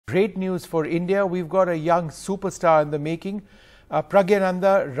Great news for India. We've got a young superstar in the making.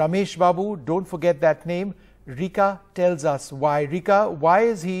 Praggnanandhaa Ramesh Babu, don't forget that name. Rika tells us why. Rika, why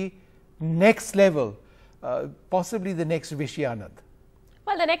is he next level? Possibly the next Vishy Anand.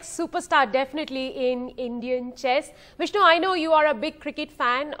 Well, the next superstar definitely in Indian chess. Vishnu, I know you are a big cricket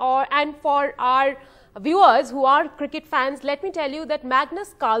fan, and for our viewers who are cricket fans, let me tell you that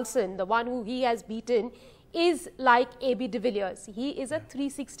Magnus Carlsen, the one who he has beaten, is like AB de Villiers. He is a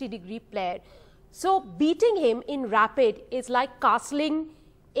 360-degree player. So beating him in rapid is like castling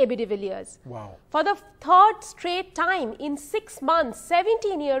AB de Villiers. Wow. For the third straight time in 6 months,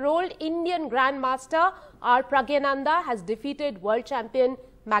 17-year-old Indian Grandmaster R Praggnanandhaa has defeated world champion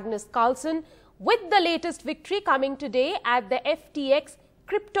Magnus Carlsen, with the latest victory coming today at the FTX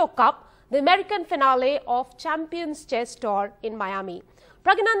Crypto Cup, the American finale of Champions Chess Tour in Miami.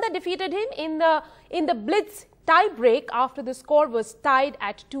 Praggnanandhaa defeated him in the blitz tie-break after the score was tied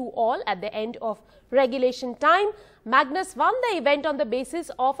at 2-all at the end of regulation time. Magnus won the event on the basis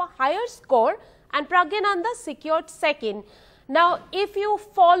of a higher score and Praggnanandhaa secured second. Now, if you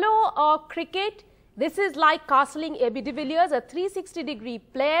follow cricket, this is like castling AB de Villiers, a 360-degree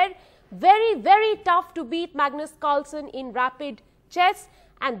player. Very, very tough to beat Magnus Carlsen in rapid chess,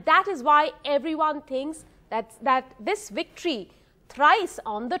 and that is why everyone thinks that this victory thrice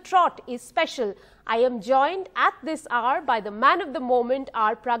on the trot is special. I am joined at this hour by the man of the moment,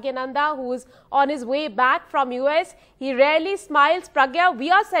 R Praggnanandhaa, who is on his way back from US. He rarely smiles. Pragya, we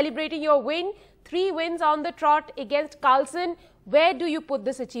are celebrating your win. 3 wins on the trot against Carlsen. Where do you put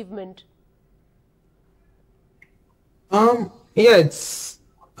this achievement? Yeah, it's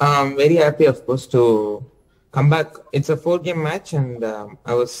very happy, of course, to come back. It's a 4-game match, and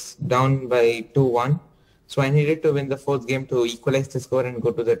I was down by 2-1. So I needed to win the 4th game to equalize the score and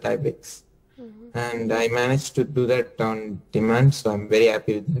go to the tie breaks. And I managed to do that on demand, so I'm very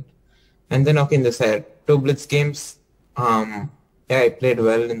happy with it. And then, okay, in the 2 blitz games, yeah, I played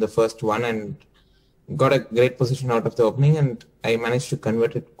well in the first one and got a great position out of the opening, and I managed to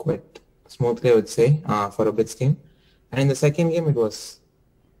convert it quite smoothly, I would say, for a blitz game. And in the second game, it was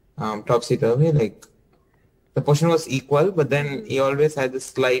topsy-turvy. Like, the position was equal, but then he always had this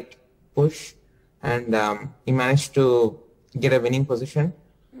slight push, and he managed to get a winning position.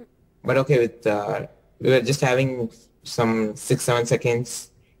 But okay, with we were just having some 6-7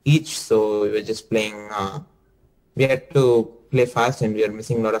 seconds each, so we were just playing. We had to play fast, and we were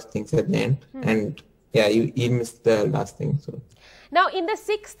missing a lot of things at the end. And yeah, he missed the last thing. So now in the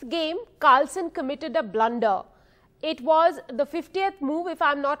 6th game, Carlsen committed a blunder. It was the 50th move, if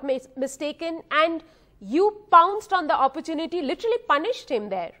I'm not mistaken, and you pounced on the opportunity, literally punished him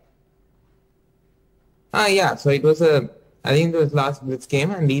there. Yeah, so it was I think it was last blitz game,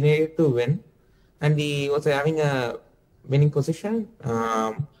 and he needed to win, and he was having a winning position.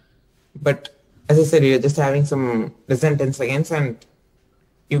 But as I said, we were just having some less than 10 seconds, and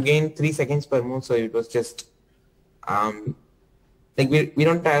you gain 3 seconds per move, so it was just like we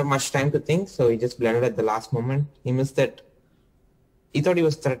don't have much time to think, so he just blundered at the last moment. He missed that. He thought he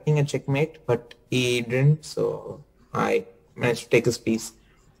was threatening a checkmate, but he didn't, so I managed to take his piece.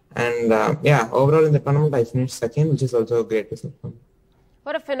 And yeah, overall in the tournament, I finished second, which is also a great result for me.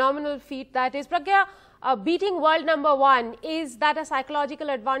 What a phenomenal feat that is. Pragya, beating world #1, is that a psychological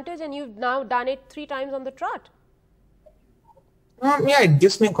advantage, and you've now done it 3 times on the trot? Yeah, it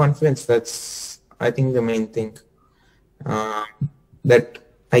gives me confidence. That's, I think, the main thing. That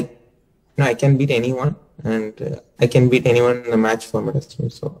I can beat anyone, and I can beat anyone in the match format as well.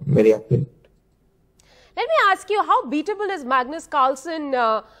 So I'm very happy. Let me ask you, how beatable is Magnus Carlsen?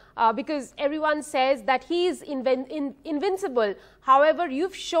 Because everyone says that he is invincible. However,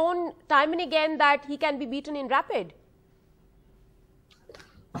 you've shown time and again that he can be beaten in rapid.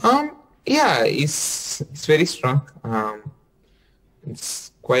 Yeah, he's very strong.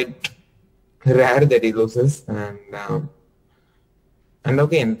 It's quite rare that he loses, and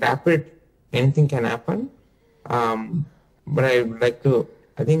okay, in rapid, anything can happen. But I would like to,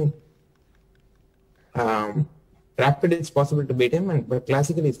 I think, rapid it's possible to beat him, but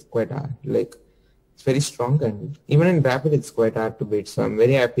classically it's quite hard. Like, it's very strong, and even in rapid it's quite hard to beat. So I'm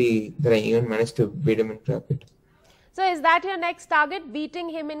very happy that I even managed to beat him in rapid. So is that your next target, beating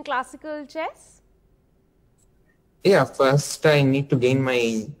him in classical chess? Yeah, first I need to gain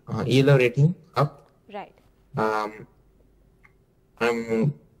my ELO rating up. Right. I'm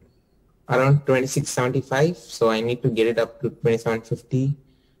around 2675, so I need to get it up to 2750.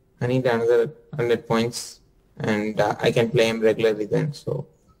 I need another 100 points, and I can play him regularly then. So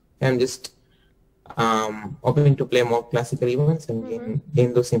I'm just hoping to play more classical events and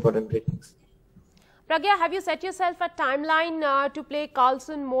gain those important ratings. Pragya, have you set yourself a timeline to play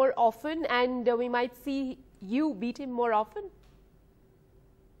Carlsen more often, and we might see you beat him more often?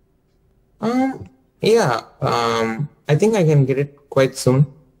 Yeah, I think I can get it quite soon.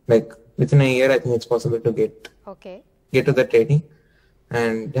 Like within a year, I think it's possible to get to the trading,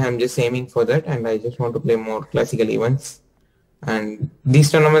 and I'm just aiming for that. And I just want to play more classical events. And these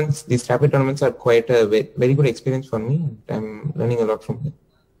tournaments, these rapid tournaments, are quite a very good experience for me. I'm learning a lot from them.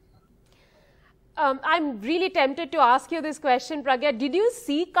 I'm really tempted to ask you this question, Pragya. Did you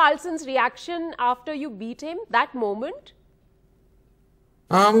see Carlsen's reaction after you beat him? That moment?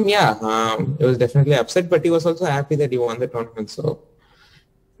 Yeah, it was definitely upset, but he was also happy that he won the tournament. So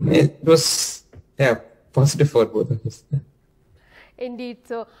it was, yeah, positive for both of us. Indeed.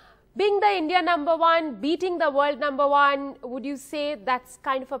 So being the India #1, beating the world #1, would you say that's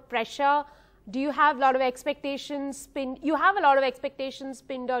kind of a pressure? Do you have a lot of expectations pinned? You have a lot of expectations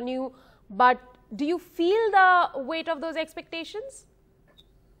pinned on you, but do you feel the weight of those expectations?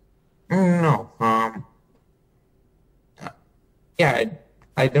 No. Yeah,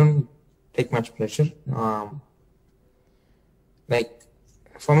 I don't take much pressure. Like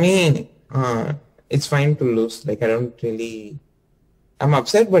for me, it's fine to lose. Like I don't really, I'm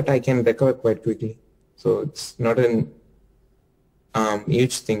upset, but I can recover quite quickly. So it's not an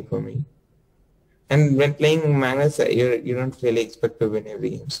huge thing for me. And when playing Magnus, you don't really expect to win every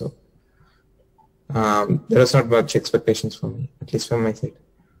game. So there was not much expectations for me, at least from my side.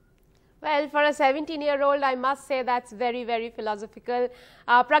 Well, for a 17-year-old, I must say that's very, very philosophical.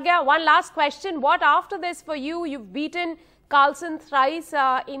 Pragya, one last question. What after this for you? You've beaten Carlsen thrice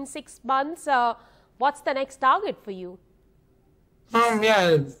in 6 months. What's the next target for you?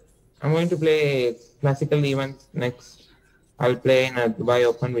 Yeah, I'm going to play classical events next. I'll play in a Dubai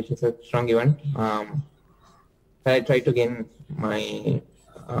Open, which is a strong event. I try to gain my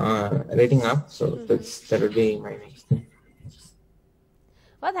rating up, so that will be my next thing.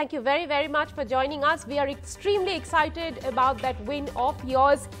 Well, thank you very, very much for joining us. We are extremely excited about that win of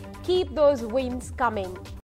yours. Keep those wins coming.